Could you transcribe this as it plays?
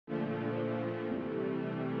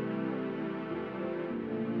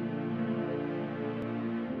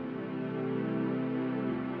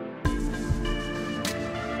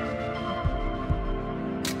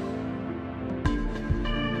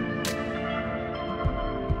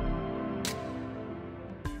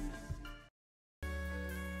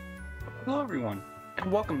Hello everyone,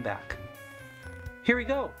 and welcome back. Here we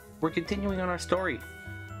go. We're continuing on our story.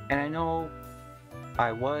 And I know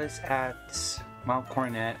I was at Mount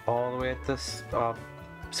Coronet all the way at this what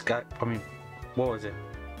was it?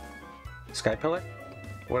 Sky Pillar?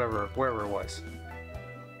 Wherever it was.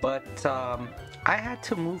 But I had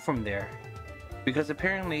to move from there because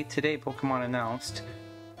apparently today Pokemon announced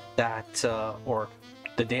that, or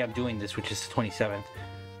the day I'm doing this, which is the 27th,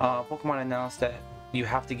 Pokemon announced that you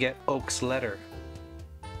have to get Oak's letter,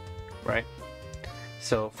 right?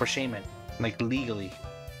 So for Shaman, like legally,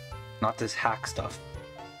 not this hack stuff.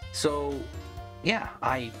 So yeah,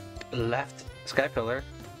 I left Sky Pillar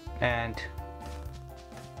and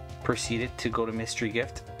proceeded to go to Mystery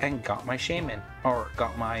Gift and got my Shaman, or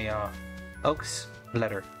got my Oak's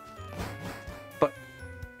letter. But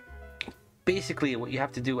basically what you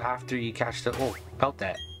have to do after you catch the about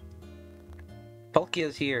that.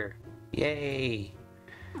 Palkia's here. Yay!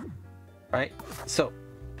 Right? So,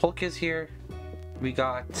 Palkia's here. We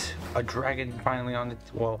got a dragon finally on the...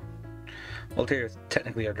 Well, Altair is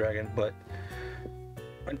technically a dragon, but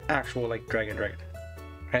an actual, like, dragon.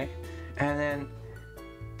 Right? And then,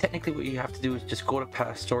 technically what you have to do is just go to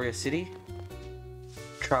Pastoria City,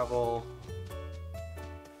 travel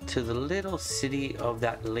to the little city of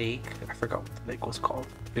that lake. I forgot what the lake was called.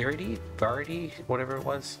 Varity, whatever it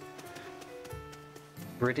was.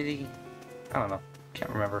 Veridity? I don't know.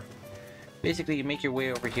 Can't remember. Basically, you make your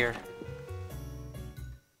way over here.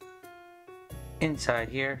 Inside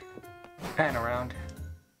here. And around.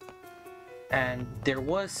 And there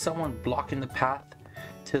was someone blocking the path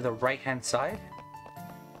to the right-hand side.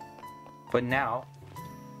 But now,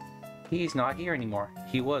 he's not here anymore.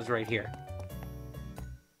 He was right here.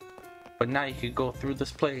 But now you could go through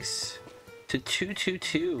this place to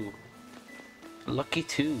 222. Lucky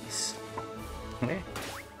twos. Okay.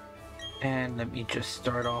 And let me just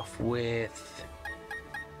start off with...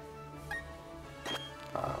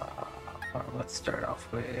 let's start off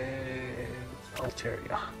with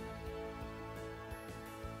Altaria.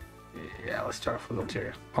 Yeah, let's start off with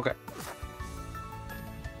Altaria. Okay.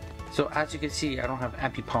 So as you can see, I don't have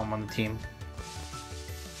Ambipom on the team.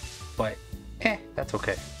 But, that's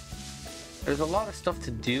okay. There's a lot of stuff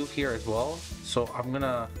to do here as well. So I'm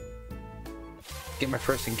gonna get my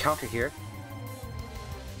first encounter here.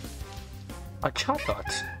 A Chatot.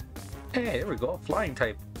 Hey, there we go. Flying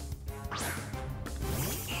type.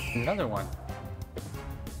 Another one.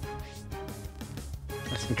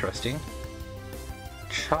 That's interesting.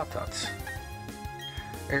 Chatot.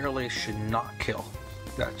 Airlay should not kill.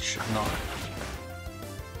 That should not.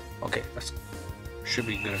 Okay, that should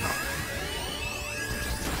be good enough.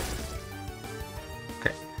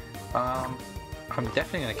 Okay. I'm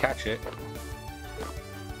definitely gonna catch it.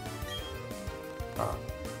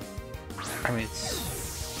 I mean,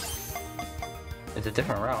 it's a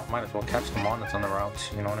different route. Might as well catch the mon that's on the route.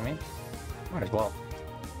 You know what I mean? Might as well.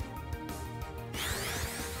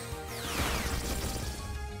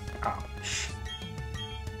 Ouch.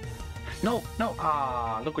 No!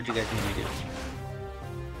 Ah, look what you guys made me do.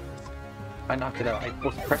 I knocked it out. I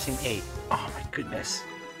was pressing A. Oh my goodness.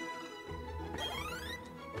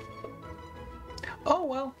 Oh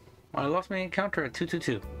well. I lost my encounter at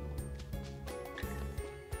 222.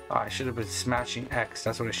 Oh, I should have been smashing X.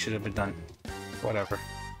 That's what I should have been done. Whatever.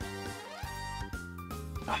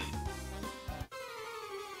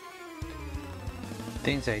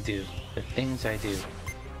 Things I do. The things I do.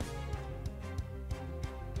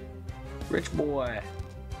 Rich boy.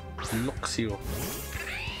 Luxio.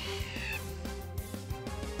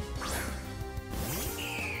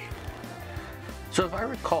 So if I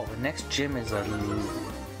recall, the next gym is a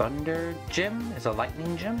thunder gym? Is a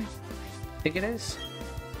lightning gym? I think it is.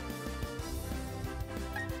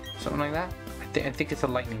 Something like that. I think it's a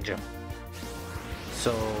lightning gym.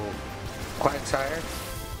 So, Quagsire,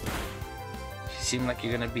 you seem like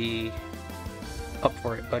you're gonna be up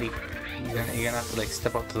for it, buddy. You're gonna have to like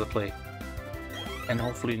step up to the plate, and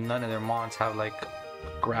hopefully none of their mons have like a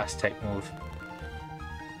grass type move.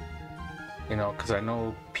 You know, because I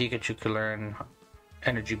know Pikachu could learn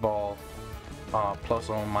Energy Ball, plus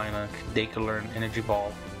or minus they could learn Energy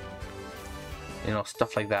Ball. You know,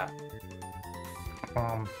 stuff like that.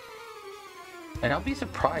 And I'll be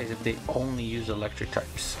surprised if they only use electric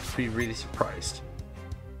types. I'll be really surprised.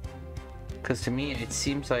 Because to me, it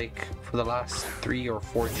seems like for the last 3 or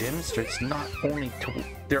 4 gyms,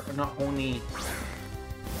 they're not only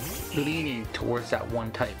leaning towards that one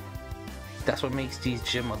type. That's what makes these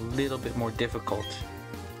gyms a little bit more difficult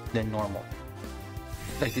than normal.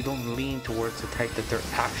 Like they don't lean towards the type that they're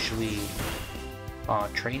actually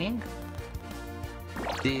training.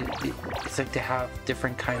 It's like they have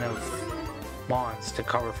different kind of bonds to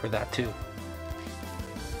cover for that too.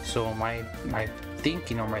 So my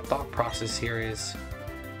thinking or my thought process here is,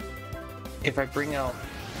 if I bring out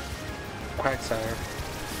Quagsire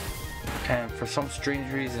and for some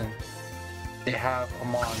strange reason they have a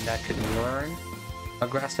mon that could learn a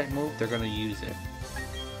grass type move, they're gonna use it.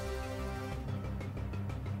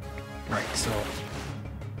 Right, so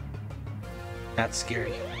that's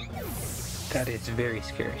scary. That is very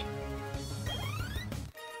scary.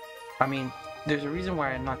 I mean, there's a reason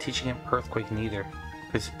why I'm not teaching him Earthquake neither,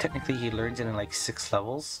 because technically he learns it in like 6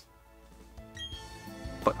 levels.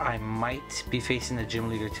 But I might be facing the gym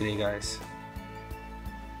leader today, guys.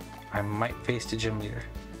 I might face the gym leader.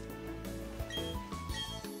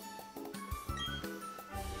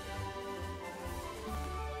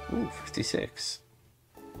 Ooh, 56.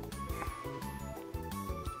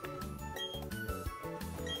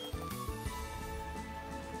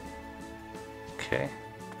 Okay.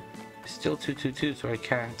 Still 222, so I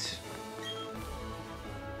can't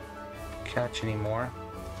catch anymore.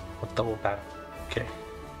 With double battle. Okay.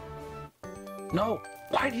 No!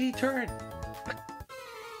 Why did he turn?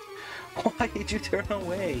 Why did you turn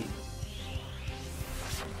away?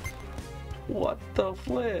 What the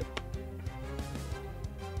flip?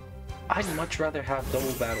 I'd much rather have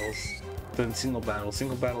double battles than single battles.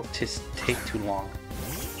 Single battles just take too long.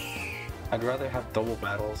 I'd rather have double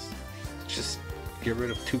battles. Just get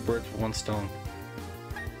rid of 2 birds with 1 stone.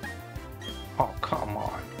 Oh, come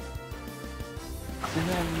on. And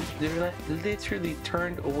then they're literally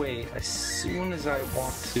turned away as soon as I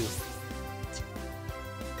walked to.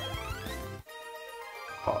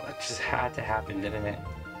 Oh, that just had to happen, didn't it?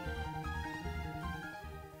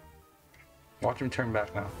 Watch him turn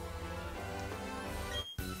back now.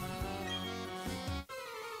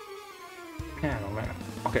 Man, oh man.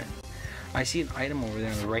 Okay. I see an item over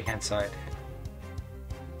there on the right hand side.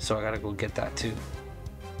 So I gotta go get that too.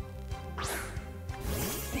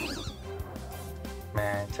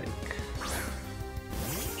 Man, take.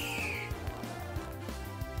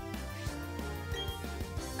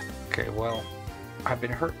 Okay, well, I've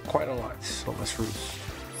been hurt quite a lot, so let's roost.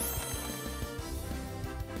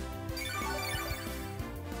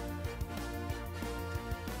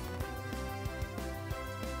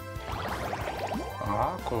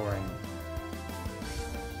 Aquaring.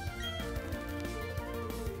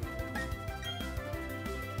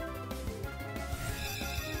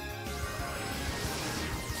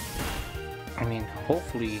 I mean,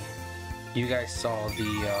 hopefully you guys saw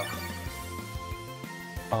the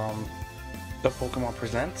Pokemon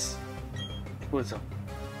Presents. It was a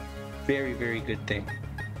very, very good thing.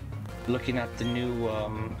 Looking at the new,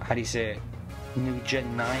 how do you say it, new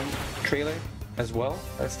Gen 9 trailer as well,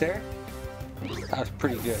 that's there. That was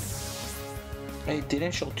pretty good. It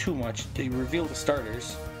didn't show too much. They revealed the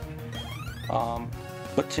starters.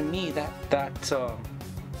 But to me, that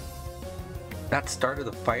start of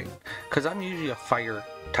the fight, because I'm usually a fire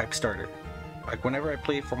type starter. Like whenever I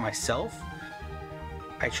play for myself,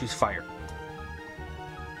 I choose fire.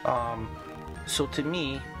 So to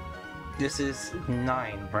me, this is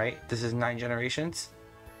 9, right? This is 9 generations,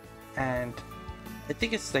 and I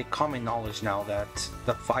think it's like common knowledge now that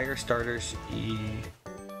the fire starters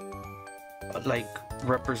like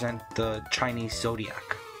represent the Chinese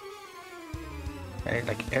zodiac. Right?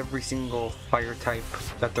 Like every single fire type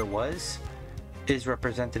that there was is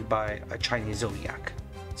represented by a Chinese zodiac.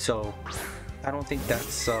 So I don't think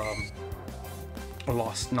that's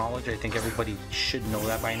lost knowledge. I think everybody should know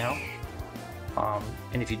that by now.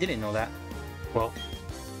 And if you didn't know that, well,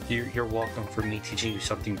 you're welcome for me teaching you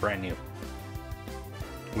something brand new,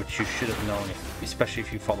 which you should have known, especially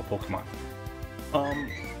if you follow Pokemon.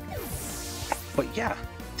 But yeah,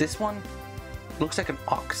 this one looks like an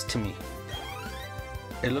ox to me.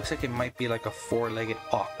 It looks like it might be like a 4-legged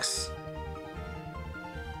ox.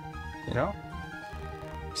 You know?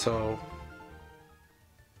 So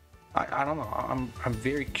I don't know. I'm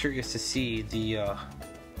very curious to see the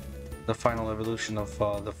final evolution of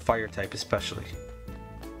the fire type, especially.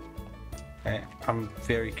 Okay, I'm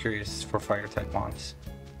very curious for fire type mons.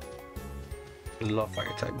 I love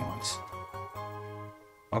fire type mons.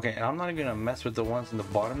 Okay, and I'm not even gonna mess with the ones in the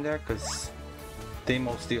bottom there because they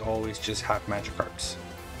mostly always just have Magikarps.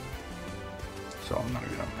 So I'm not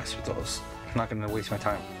even gonna mess with those. I'm not gonna waste my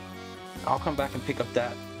time. I'll come back and pick up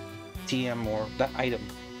that TM or that item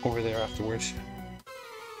over there afterwards.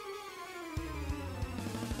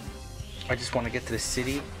 I just want to get to the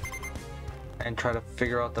city and try to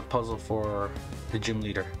figure out the puzzle for the gym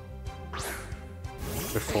leader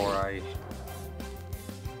before I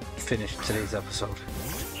finish today's episode,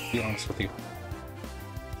 to be honest with you.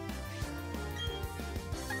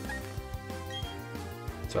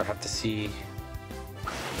 So I have to see.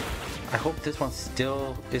 I hope this one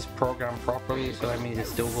still is programmed properly, so that means it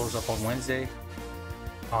still goes up on Wednesday.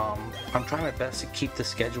 I'm trying my best to keep the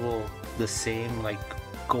schedule the same, like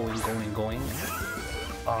going.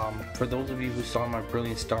 For those of you who saw my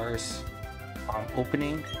Brilliant Stars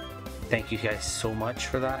opening, thank you guys so much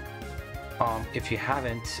for that. If you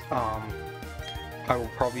haven't, I will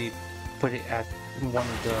probably put it at one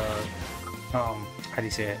of the how do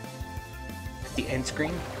you say it? The end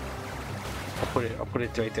screen. I'll put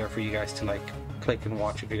it right there for you guys to like click and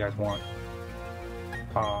watch if you guys want.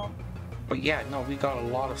 But yeah, no, we got a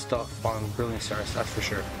lot of stuff on Brilliant Stars, that's for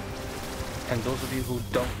sure. And those of you who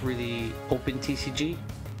don't really open TCG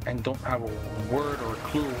and don't have a word or a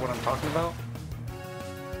clue of what I'm talking about,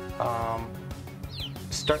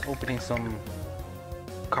 start opening some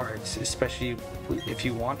cards, especially if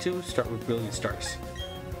you want to. Start with Brilliant Stars,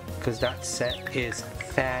 because that set is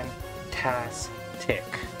fantastic.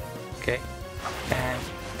 Okay,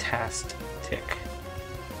 fantastic.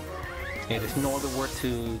 Yeah, there's no other word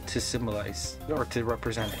to symbolize or to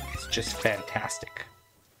represent it. It's just fantastic,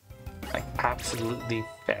 like absolutely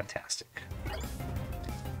fantastic.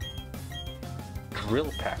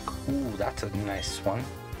 Drill pack. Ooh, that's a nice one.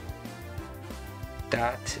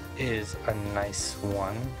 That is a nice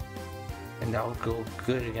one, and that'll go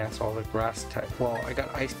good against all the grass type. Well, I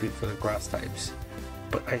got Ice Beam for the grass types,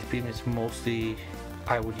 but Ice Beam is mostly,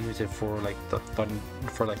 I would use it for like the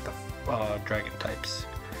dragon types.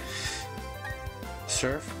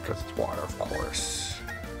 Surf, because it's water, of course.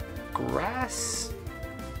 Grass.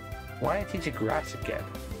 Why did I teach it grass again?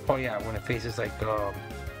 Oh yeah, when it faces like ground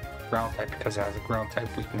type, because it has a ground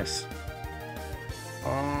type weakness.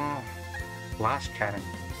 Flash Cannon.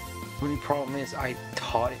 The only problem is I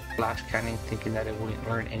taught it Flash Cannon thinking that it wouldn't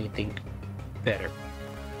learn anything better.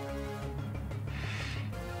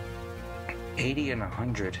 80 and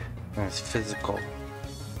 100, and it's physical.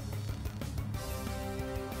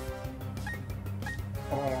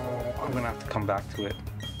 Oh, I'm gonna have to come back to it.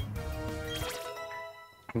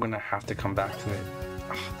 I'm gonna have to come back to it.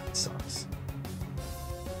 Oh, that sucks.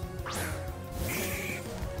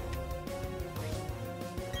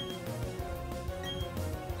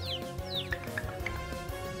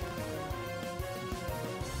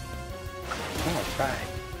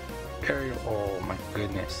 Aerial, oh my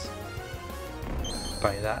goodness.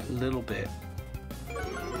 By that little bit.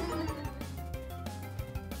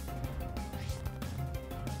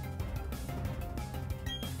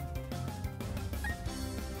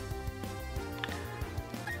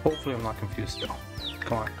 Hopefully I'm not confused still.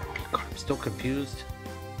 Come on. Oh God, I'm still confused.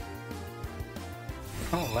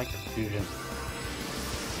 I don't like confusion.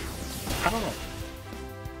 I don't know.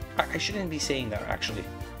 I shouldn't be saying that actually.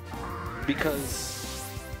 Because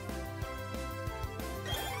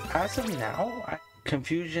as of now,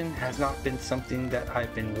 confusion has not been something that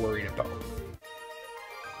I've been worried about,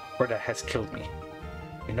 or that has killed me,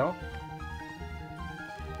 you know?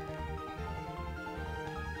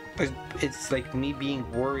 It's like me being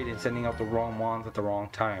worried and sending out the wrong wands at the wrong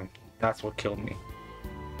time. That's what killed me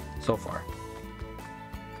so far.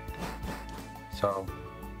 So,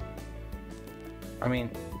 I mean,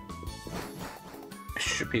 it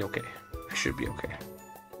should be okay. It should be okay.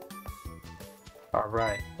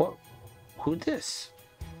 Alright, what? Who's this?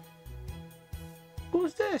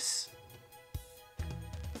 Who's this?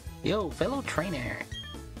 Yo, fellow trainer.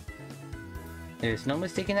 There's no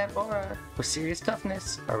mistaking that aura with serious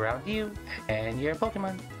toughness around you and your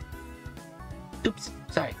Pokemon. Oops,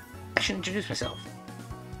 sorry. I should introduce myself.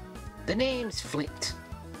 The name's Flint.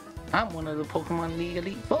 I'm one of the Pokemon League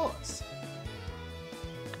Elite Fours.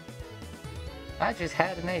 I just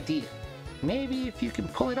had an idea. Maybe if you can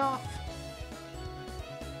pull it off.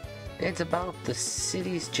 It's about the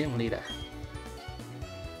city's gym leader.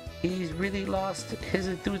 He's really lost his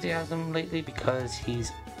enthusiasm lately because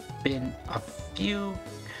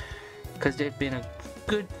there've been a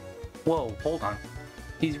good, whoa, hold on.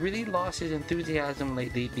 He's really lost his enthusiasm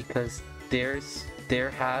lately because there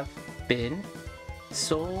have been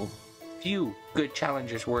so few good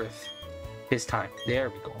challengers worth his time. There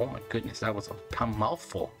we go. Oh my goodness, that was a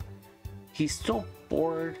mouthful. He's so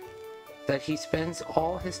bored that he spends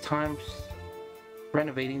all his time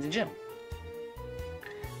renovating the gym.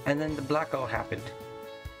 And then the blackout happened.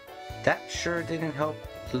 That sure didn't help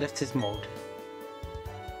lift his mood.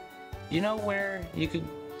 You know where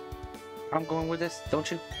I'm going with this, don't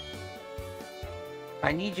you?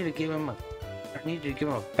 I need you to give him a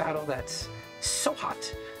battle that's so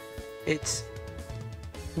hot. It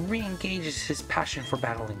re-engages his passion for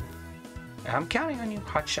battling. I'm counting on you,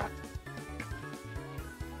 hotshot.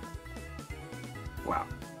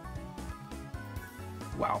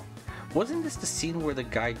 Wow. Wasn't this the scene where the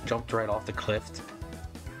guy jumped right off the cliff?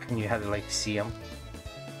 And you had to like see him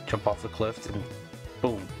jump off the cliff and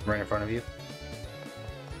boom, right in front of you?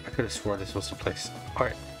 I could have swore this was the place.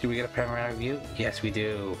 Alright, do we get a panoramic view? Yes, we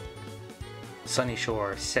do. Sunny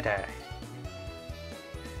Shore, City.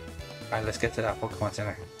 Alright, let's get to that Pokemon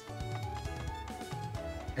Center.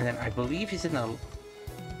 And then I believe he's in the...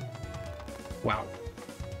 Wow.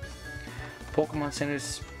 Pokemon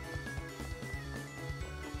Center's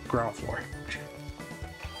ground floor.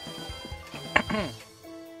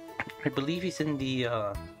 I believe he's in the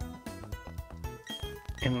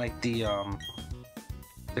in like the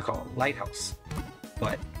they call it lighthouse,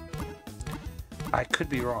 but I could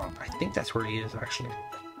be wrong. I think that's where he is actually.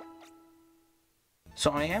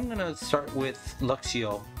 So I am gonna start with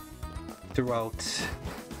Luxio throughout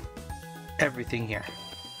everything here.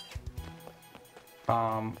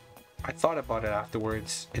 I thought about it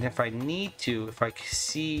afterwards, and if I need to, if I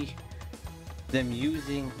see them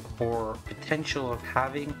using or potential of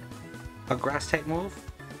having a grass type move,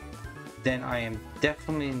 then I am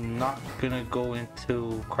definitely not gonna go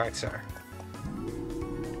into Quagsire.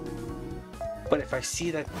 But if I see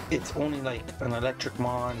that it's only like an electric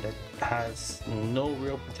mon that has no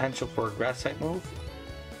real potential for a grass type move,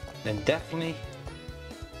 then definitely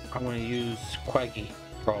I'm gonna use Quaggy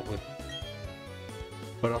probably.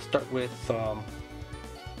 But I'll start with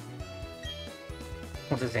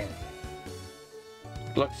what's his name?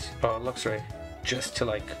 Luxray, just to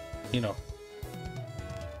like, you know,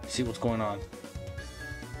 see what's going on.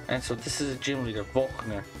 And so this is a gym leader,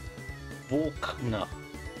 Volkner.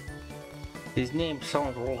 His name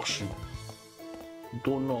sounds Russian.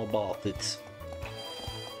 Don't know about it.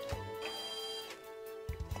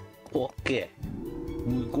 Okay,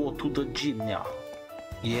 we go to the gym now.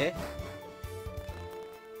 Yeah?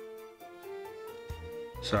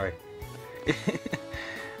 Sorry.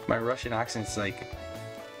 My Russian accent's like,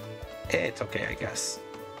 it's okay, I guess.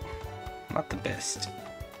 Not the best.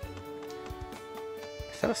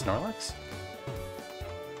 Is that a Snorlax?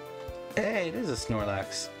 Hey, it is a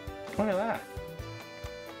Snorlax. Look at that.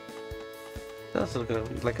 That does look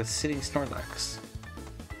like a sitting Snorlax.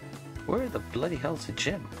 Where the bloody hell's the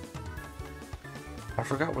gym? I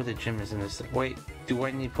forgot where the gym is in this. Wait, do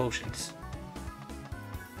I need potions?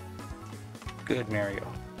 Good, Mario.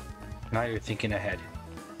 Now you're thinking ahead.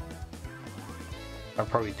 I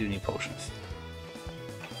probably do need potions.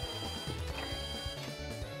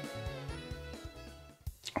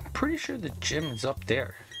 I'm pretty sure the gym is up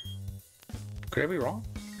there. Could I be wrong?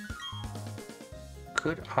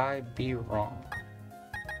 Could I be wrong?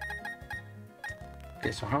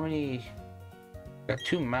 Okay, so how many? Got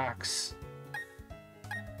 2 max.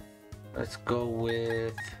 Let's go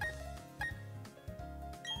with...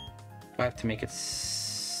 I have to make it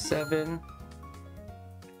 7.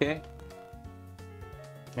 Okay.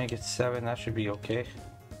 Make it 7, that should be okay.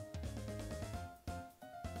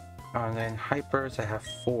 And then hypers, I have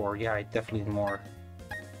 4. Yeah, I definitely need more.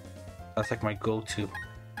 That's like my go-to.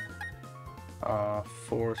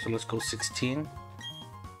 4, so let's go 16.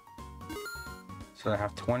 So I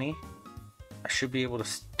have 20. I should be able to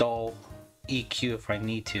stall EQ if I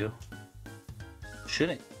need to.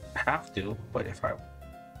 Shouldn't have to, but if I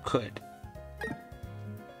could.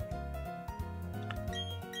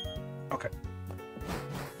 Okay.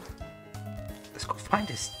 Let's go find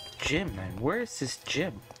this gym, man. Where is this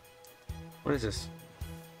gym? What is this?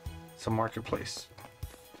 It's a marketplace.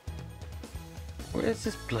 Where is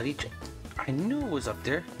this bloody gym? I knew it was up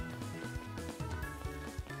there.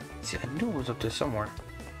 See, I knew it was up there somewhere.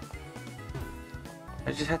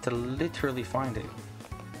 I just had to literally find it.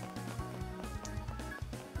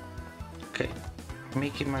 Okay,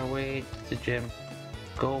 making my way to the gym,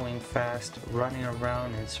 going fast, running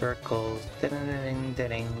around in circles. Ding ding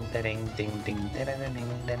ding ding ding ding ding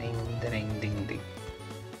ding ding ding ding.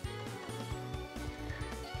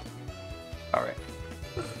 All right,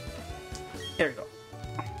 here we go.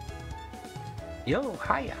 Yo,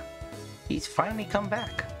 hiya. He's finally come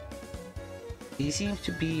back. He seems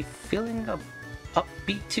to be feeling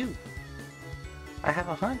upbeat too. I have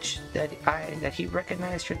a hunch that he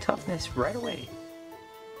recognized your toughness right away.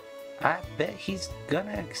 I bet he's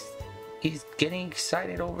getting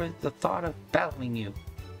excited over the thought of battling you.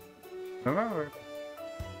 Remember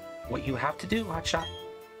what you have to do, Hotshot.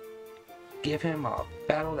 Give him a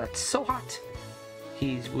battle that's so hot,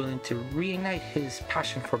 he's willing to reignite his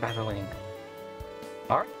passion for battling.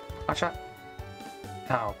 Alright, Hotshot.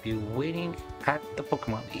 I'll be waiting at the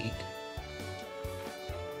Pokemon League.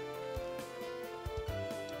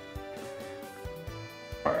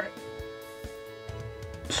 Alright.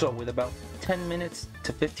 So with about 10 minutes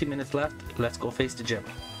to 15 minutes left, let's go face the gym.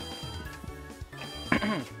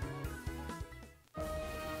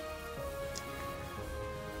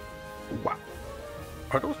 Wow.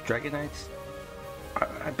 Are those Dragonites?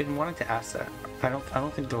 I've been wanting to ask that. I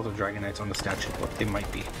don't think those are Dragonites on the statue, but they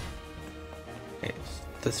might be. Okay,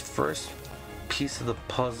 this first piece of the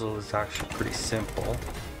puzzle is actually pretty simple.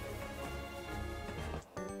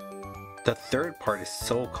 The third part is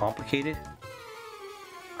so complicated.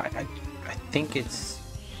 I think it's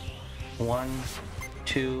 1,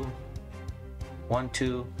 2, 1,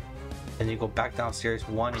 2, and you go back downstairs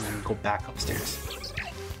 1, and then you go back upstairs.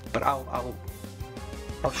 But I'll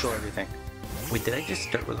show everything. Wait, did I just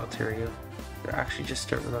start with Altaria? Did I actually just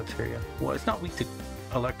start with Altaria? Well, it's not weak to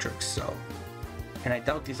electric, so, and I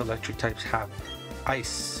doubt these electric types have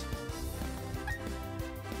ice.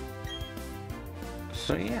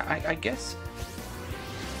 So yeah, I guess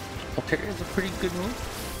Altaria is a pretty good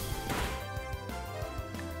move.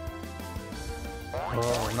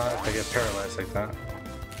 Oh, not if I get paralyzed like that.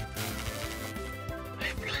 I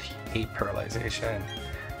really hate paralyzation.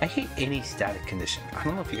 I hate any static condition. I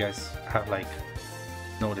don't know if you guys have like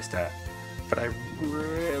noticed that, but I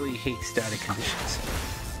really hate static conditions.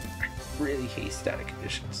 I really hate static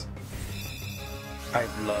conditions. I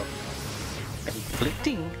love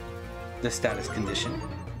inflicting the status condition,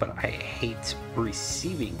 but I hate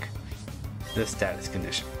receiving the status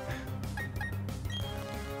condition.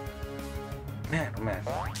 Man, oh man.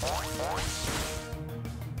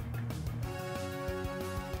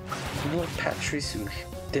 You know, Patrisu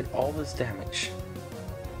did all this damage.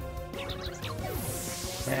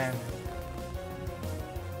 Man.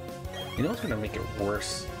 You know what's gonna make it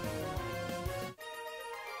worse?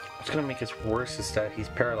 What's gonna make it worse is that he's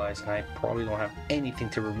paralyzed and I probably don't have anything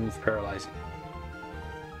to remove paralyzing.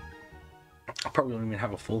 I probably don't even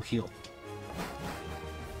have a full heal.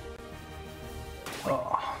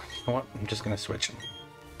 Oh, you know what? I'm just gonna switch him.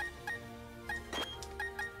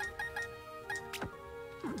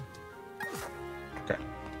 Okay.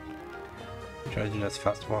 Try to do that as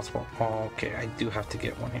fast as possible. Okay, I do have to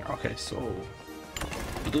get one here. Okay, so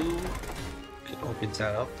blue. It opens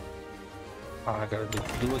that up. I gotta do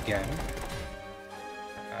blue again.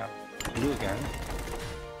 Blue again.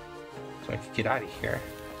 So I can get out of here.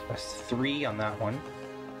 So that's 3 on that one.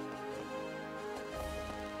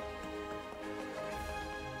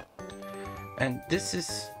 And this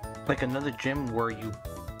is like another gym where you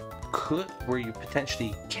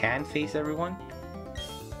potentially can face everyone.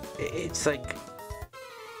 It's like,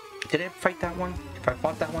 did I fight that one? If I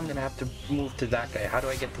fought that one, then I have to move to that guy. How do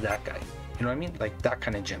I get to that guy? You know what I mean? Like that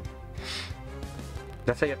kind of gym.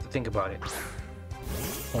 That's how you have to think about it.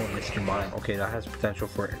 Oh, Mr. Mime. Okay, that has potential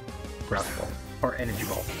for Grass Ball or Energy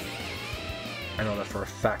Ball. I know that for a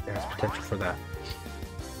fact it has potential for that.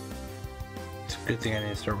 It's a good thing I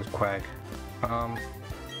didn't start with Quag.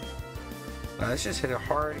 Let's just hit it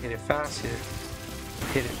hard, hit it fast,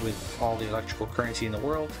 hit it with all the electrical currency in the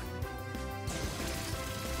world.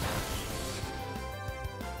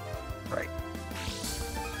 Right.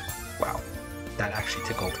 Wow, that actually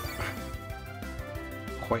tickled.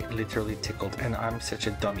 Quite literally tickled, and I'm such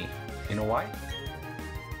a dummy. You know why?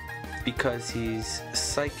 Because he's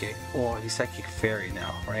psychic. Well, he's psychic fairy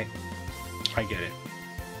now, right? I get it.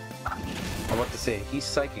 I'm about to say, he's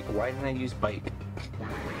psychic. Why didn't I use bite?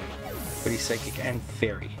 But he's psychic and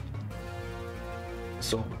fairy.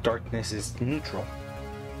 So darkness is neutral.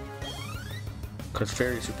 Because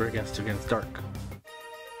fairy is super against dark.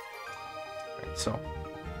 Right, so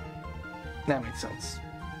that makes sense.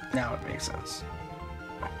 Now it makes sense.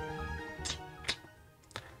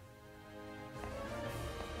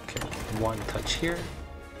 Okay, 1 touch here,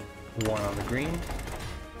 1 on the green,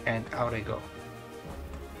 and out I go.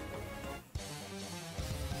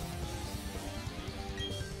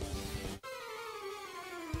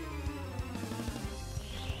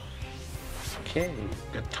 Okay,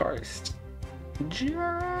 guitarist.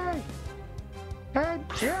 Jerry! Hey,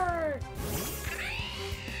 Jerry!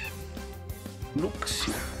 Looks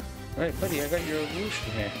you. Hey, buddy, I got your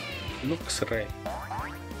evolution here. Looks Ray.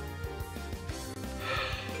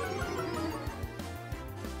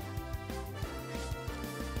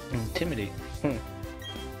 Intimidate.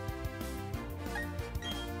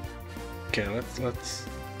 Okay, let's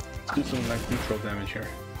do some like neutral damage here.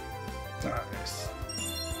 Nice.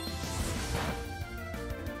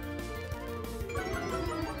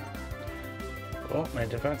 Oh, my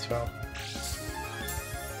defense fell.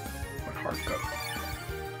 My heart got.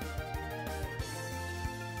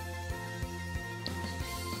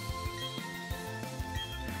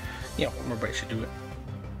 Yeah, one more bite should do it.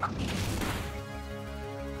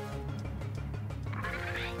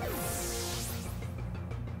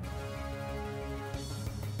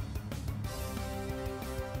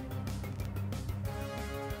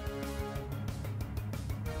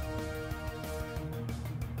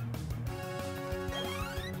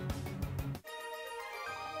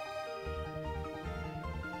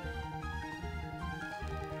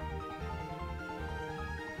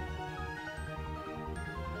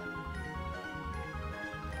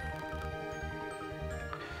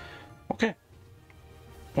 Okay.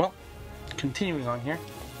 Well, continuing on here.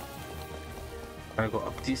 I'm gonna go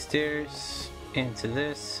up these stairs, into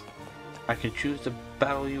this. I can choose to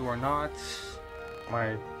battle you or not.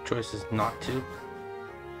 My choice is not to. At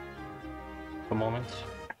the moment.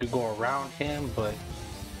 I could go around him, but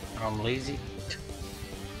I'm lazy.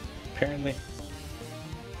 Apparently.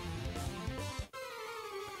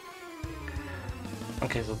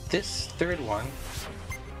 Okay, so this third one.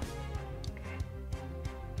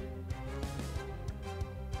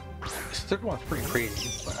 This third one's pretty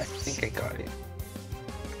crazy, but I think I got it.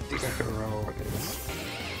 I think I can remember what it is.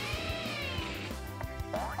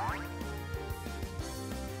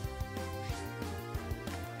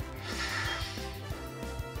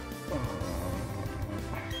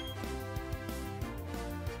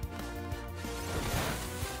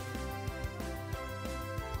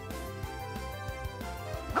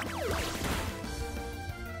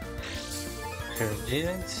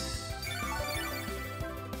 Resilience.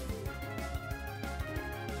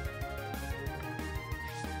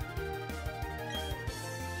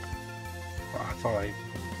 Oh, I thought I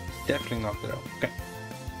definitely knocked it out. Okay.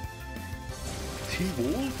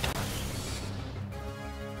 T-Volt.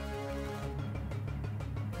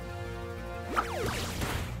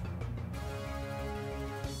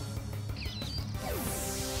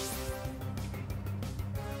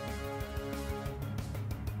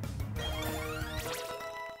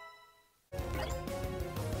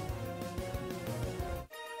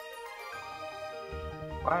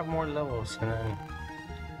 Five more levels and then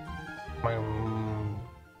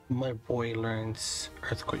my boy learns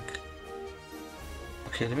Earthquake.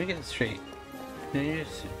 Okay, let me get it straight. I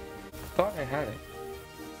thought I had it.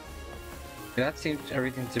 That seems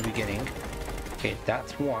everything to the beginning. Okay,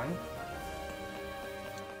 that's one.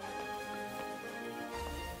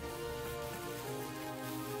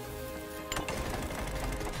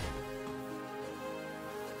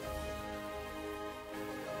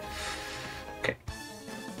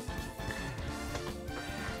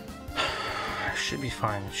 Should be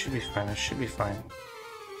fine, it should be fine, it should be fine.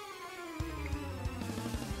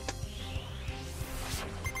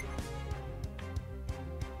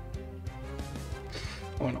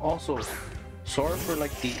 Oh, and also, sorry for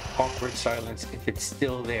like the awkward silence if it's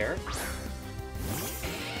still there.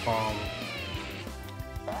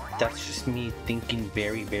 That's just me thinking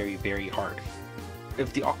very, very, very hard.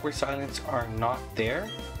 If the awkward silence are not there,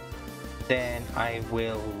 then I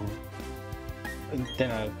will,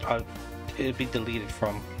 I'll it'll be deleted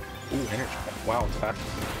from energy. Wow, it's fast.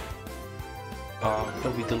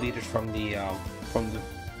 It'll be deleted from the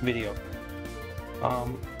video.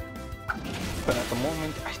 But at the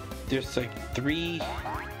moment, there's like 3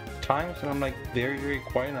 times and I'm like very, very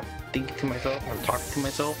quiet and I'm thinking to myself, I'm talking to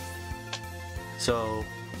myself. So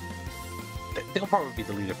they'll probably be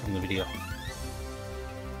deleted from the video.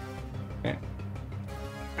 Yeah.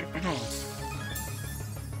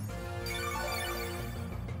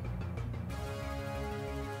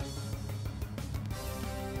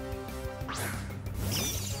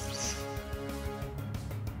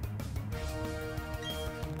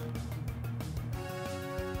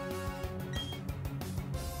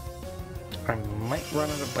 I might run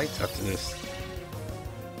out of bites after this.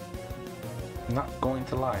 Not going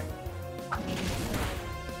to lie.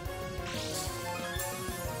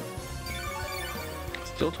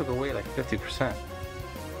 Still took away like 50%.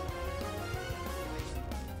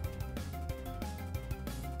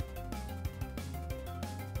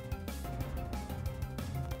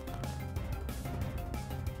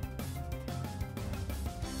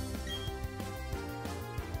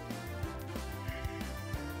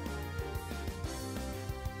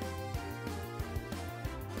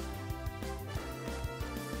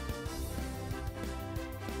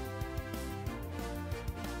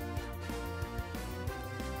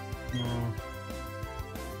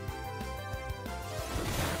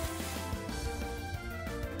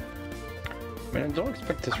 I mean, I don't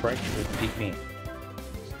expect this right to beat me.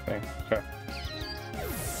 Okay, okay.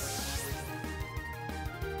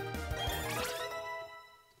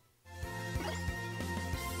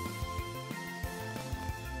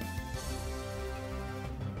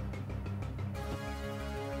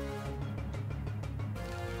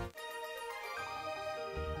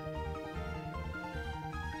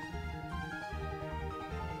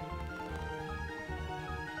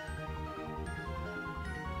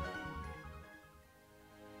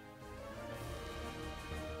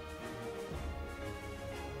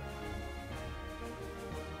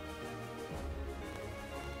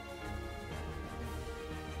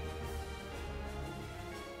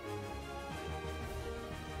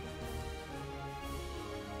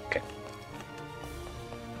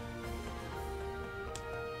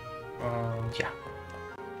 Yeah.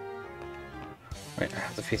 Right, I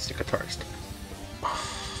have to face the guitarist.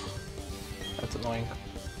 That's annoying.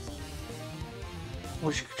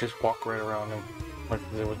 Wish you could just walk right around him like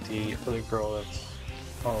they did with the other girl that's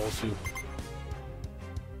on level 2.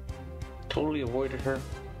 Totally avoided her.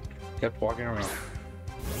 Kept walking around.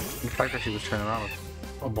 The fact that she was turning around was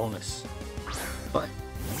a bonus. But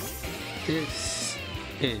this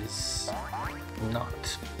is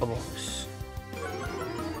not a bonus.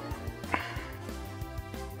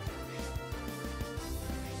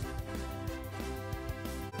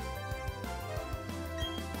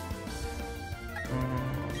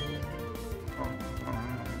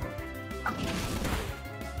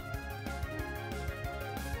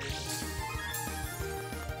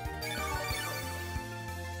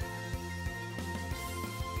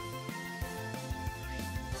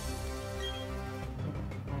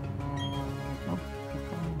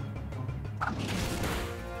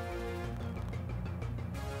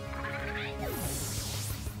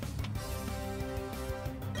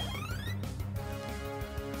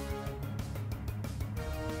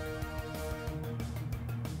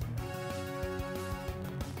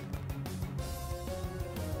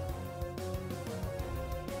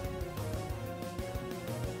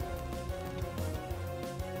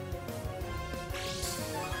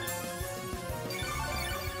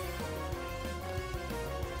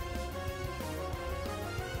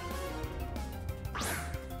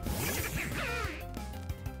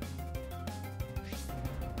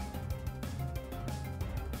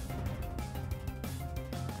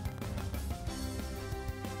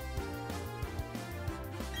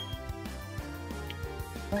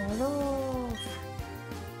 Hello.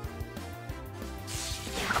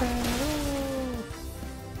 Hello.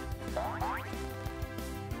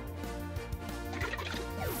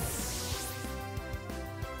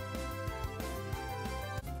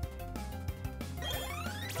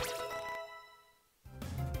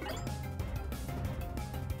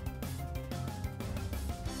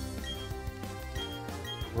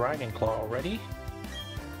 Riding Claw already?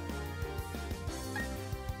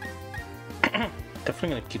 Definitely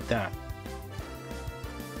gonna keep that.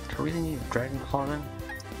 Do I really need Dragon Claw then?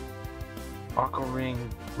 Aqua Ring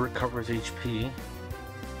recovers HP.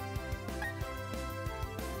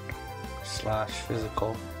 /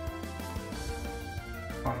 physical.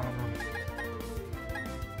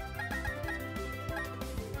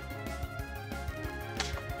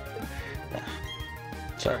 Yeah.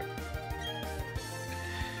 Sorry.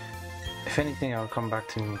 If anything, I'll come back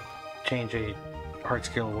to change a hard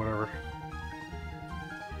skill or whatever.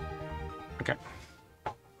 Okay.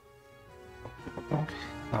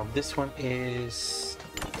 Now this one is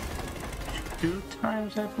 2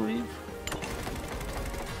 times, I believe.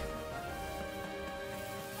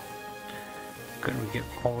 Good, we get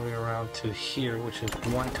all the way around to here, which is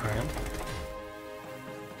 1 time.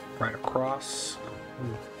 Right across.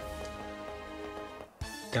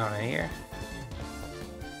 Down here.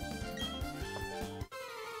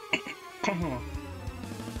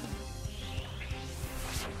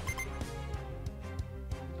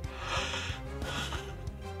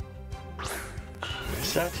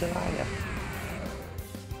 Such a liar.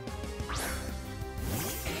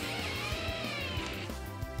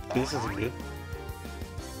 This is good.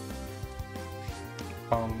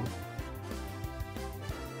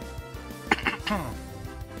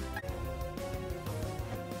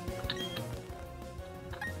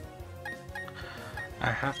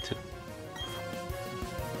 I have to.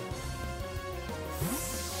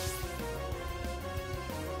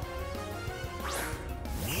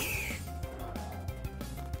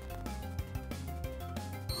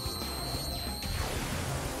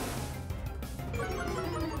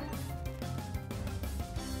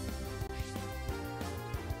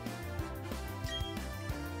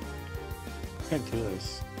 Can't do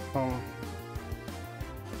this. I'll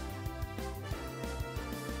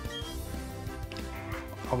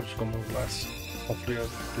just go move less. Hopefully I'll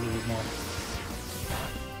do a little bit more.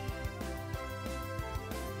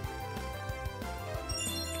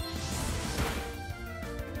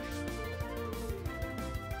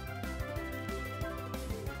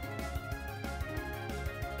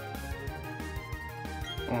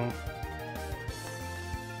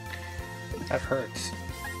 That hurts.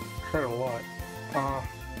 Hurt a lot. I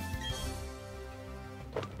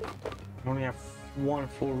only have 1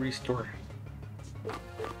 full restore.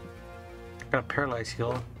 Got a paralyze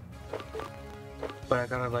heal, but I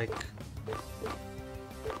gotta like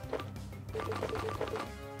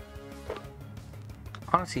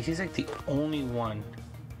honestly, he's like the only one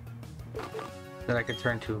that I could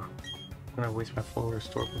turn to. I'm gonna waste my full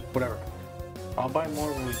restore, but whatever. I'll buy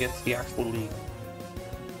more when we get to the actual league.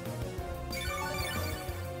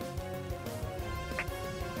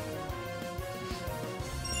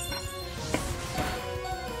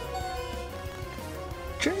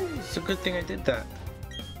 Jeez, it's a good thing I did that.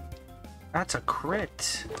 That's a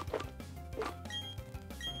crit.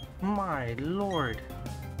 My lord.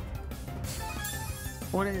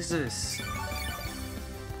 What is this?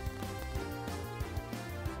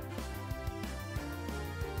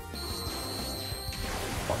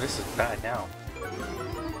 Oh, this is bad now.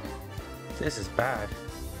 This is bad.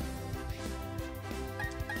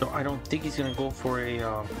 So I don't think he's gonna go for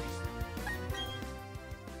a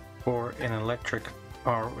for an electric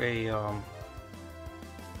or a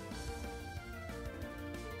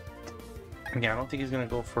yeah, I don't think he's gonna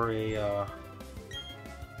go for a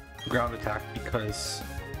ground attack because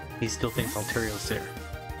he still thinks Alterio's there.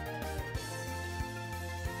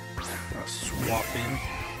 I'll swap in.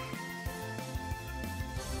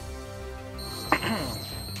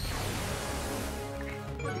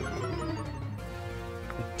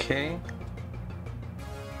 Okay.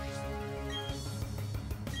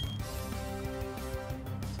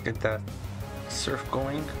 Let's get that surf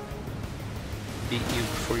going. Beat you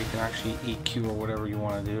before you can actually EQ or whatever you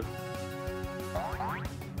want to do.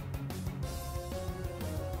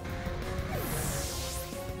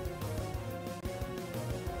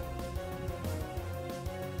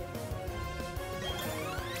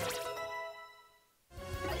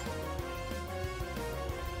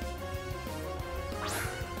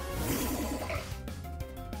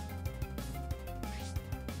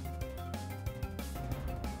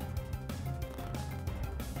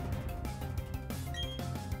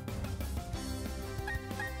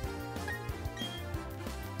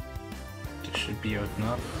 Should be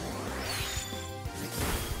enough.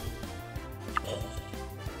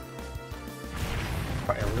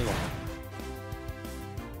 By a little.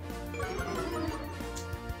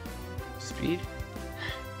 Speed?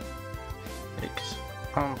 Thanks.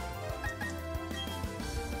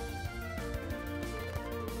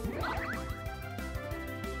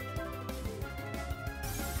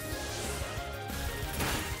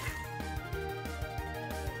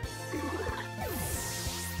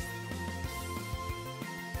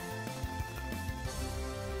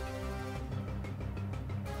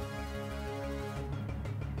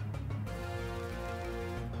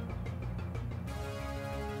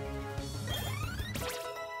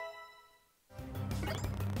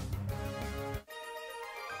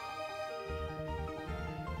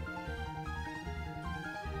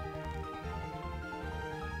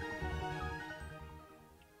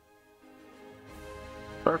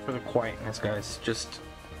 Sorry for the quietness, guys. Just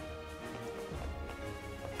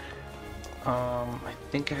I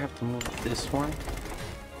think I have to move this one.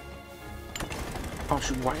 Oh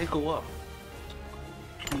shoot, why did it go up?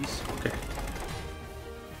 Jeez, okay.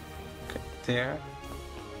 Okay, there.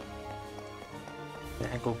 Then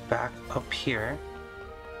I go back up here.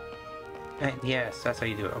 And yes, that's how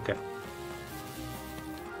you do it, okay.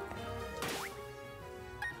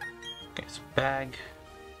 Okay, so bag.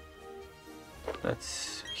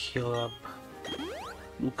 Let's heal up.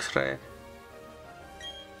 Looks right.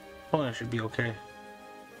 Oh, that should be okay.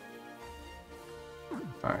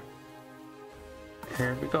 Alright.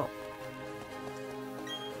 Here we go.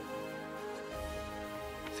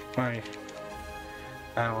 I think my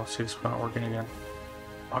animal suit's not working again.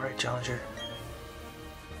 Alright, Challenger.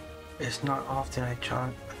 It's not often a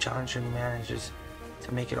Challenger manages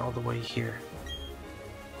to make it all the way here.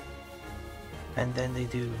 And then they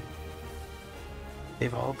do.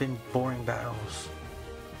 They've all been boring battles.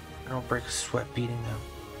 I don't break a sweat beating them.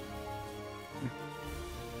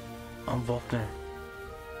 I'm Volkner,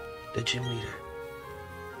 the gym leader.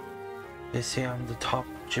 They say I'm the top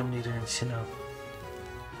gym leader in Sinnoh.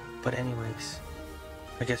 But anyways,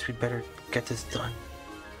 I guess we better get this done.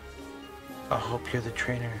 I hope you're the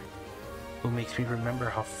trainer who makes me remember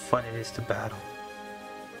how fun it is to battle.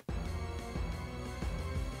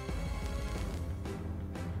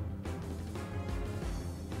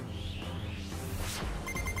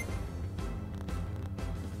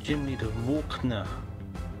 Gym leader Volkner.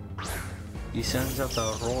 He sends out the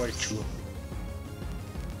Raichu.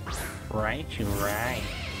 Raichu, right.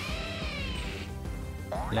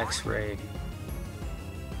 Lex Ray.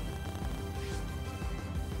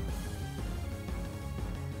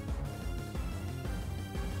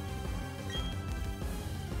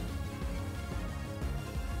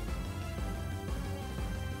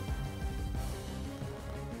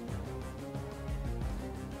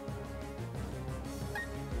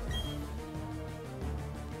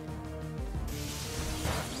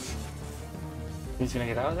 He's gonna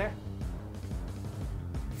get out of there?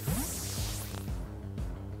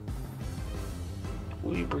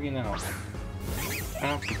 Who are you bringing out?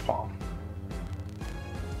 Empty palm.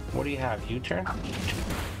 What do you have? U-turn?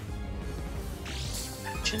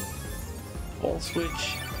 Ball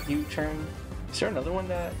switch, U-turn. Is there another one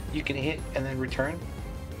that you can hit and then return?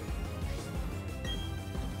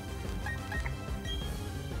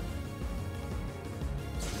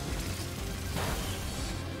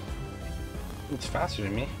 It's faster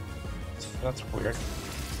than me. That's weird.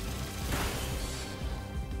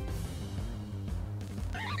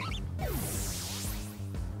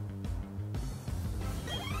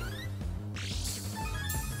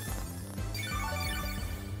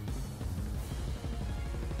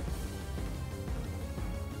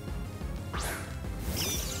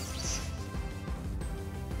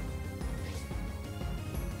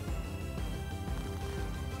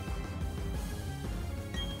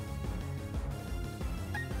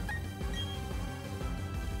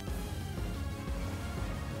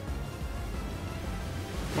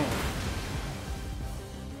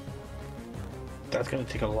 That's gonna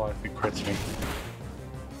take a lot if it crits me.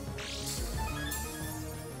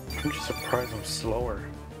 I'm just surprised I'm slower.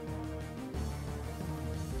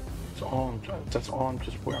 That's all I'm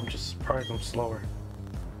just surprised I'm slower.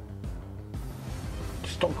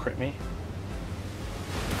 Just don't crit me.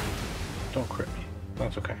 Don't crit me.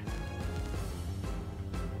 That's okay.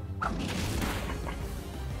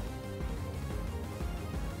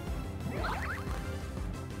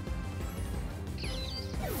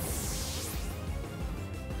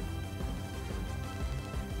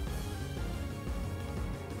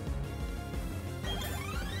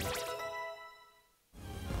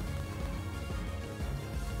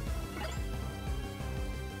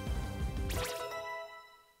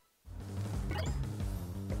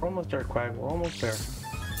 We're almost there, Quag. We're almost there.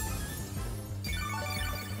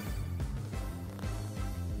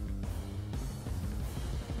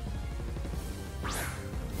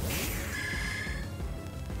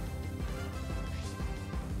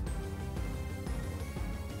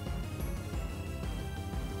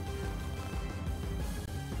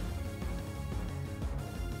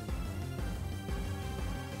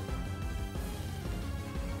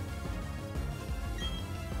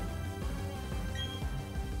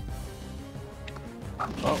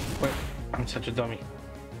 Oh, wait. I'm such a dummy.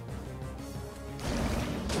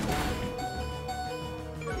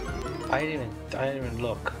 I didn't even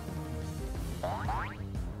look.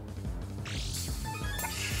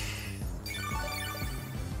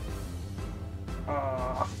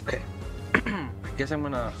 Okay. I guess I'm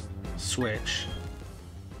gonna switch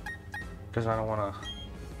because I don't want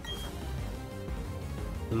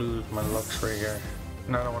to lose my Lux right here,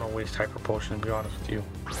 and I don't want to waste Hyper Potion, to be honest with you.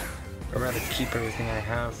 I'd rather keep everything I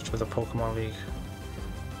have for the Pokemon League.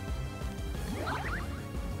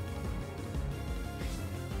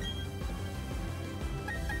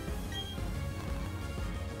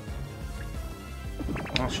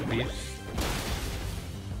 That should be it.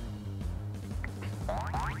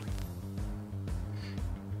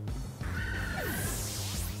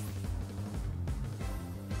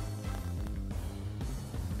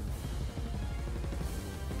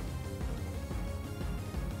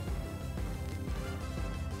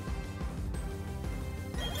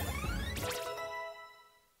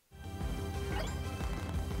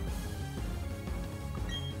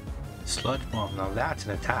 Sludge Bomb, now that's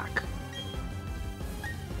an attack.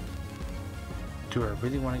 Do I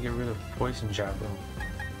really want to get rid of Poison Jab though?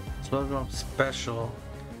 Sludge Bomb special,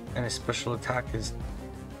 and his special attack is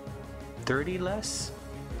 30 less?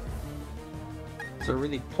 So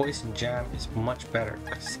really Poison Jab is much better.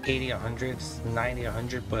 It's 80, 100, it's 90,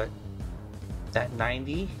 100, but that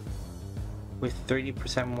 90 with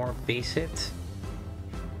 30% more base hit,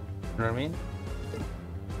 you know what I mean?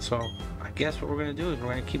 So I guess what we're gonna do is we're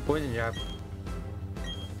gonna keep Poison Jab.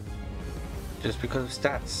 Just because of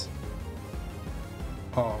stats.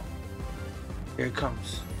 Oh, here it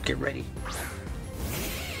comes. Get ready.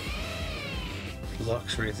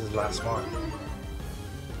 Luxury is his last one.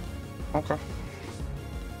 Okay.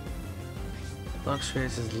 Luxury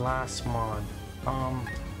is his last mod.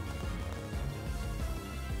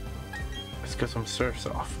 Let's get some surfs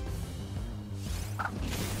off.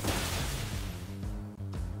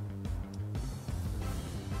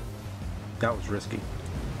 That was risky.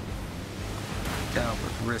 That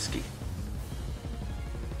was risky.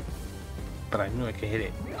 But I knew I could hit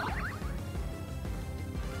it.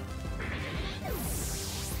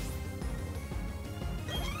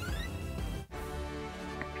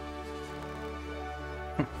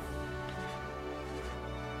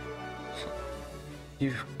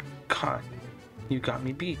 You got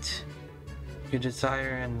me beat. Your desire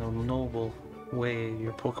and the noble way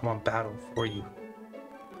your Pokemon battle for you.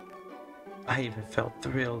 I even felt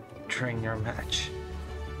thrilled during your match.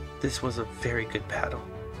 This was a very good battle.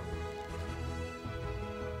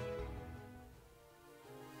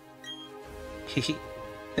 Hehe.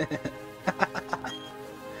 That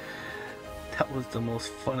was the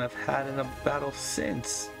most fun I've had in a battle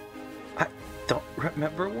since. I don't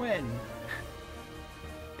remember when.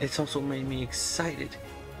 It's also made me excited.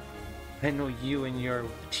 I know you and your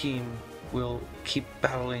team will keep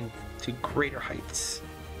battling to greater heights.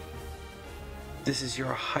 This is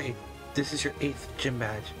your height. This is your 8th gym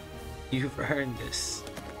badge. You've earned this.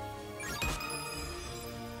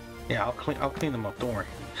 Yeah, I'll clean them up. Don't worry.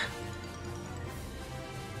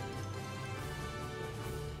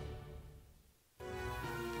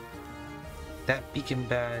 That beacon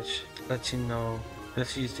badge lets you know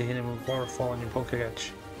this is used to hit him with waterfall in your Poké-LAX.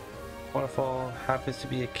 Waterfall happens to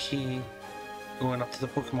be a key going up to the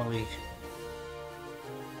Pokemon League.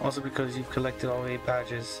 Also, because you've collected all 8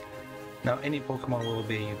 badges, now any Pokemon will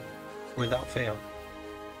obey you, without fail.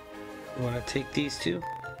 You want to take these two?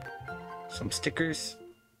 Some stickers.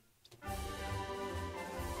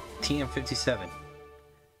 TM57.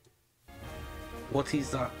 What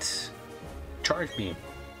is that? Charge beam.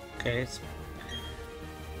 Okay,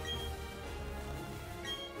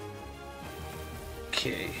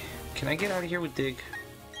 okay. Can I get out of here with dig?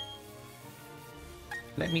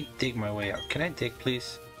 Let me dig my way out. Can I dig,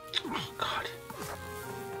 please? Oh, God.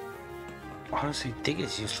 Honestly, dig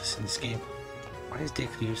is useless in this game. Why is dig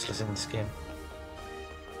useless in this game?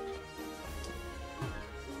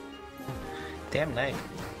 Damn night.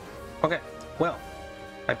 Okay, well,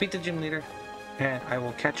 I beat the gym leader, and I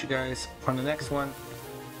will catch you guys on the next one.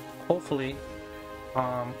 Hopefully,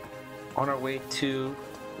 on our way to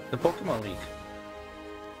the Pokemon League.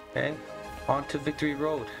 Okay, on to Victory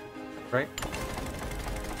Road, right?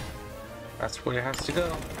 That's where it has to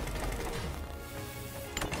go.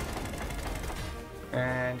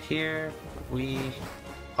 And here we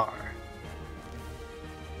are.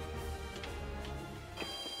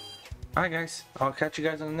 Alright guys, I'll catch you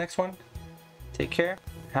guys on the next one. Take care.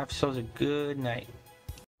 Have yourselves a good night.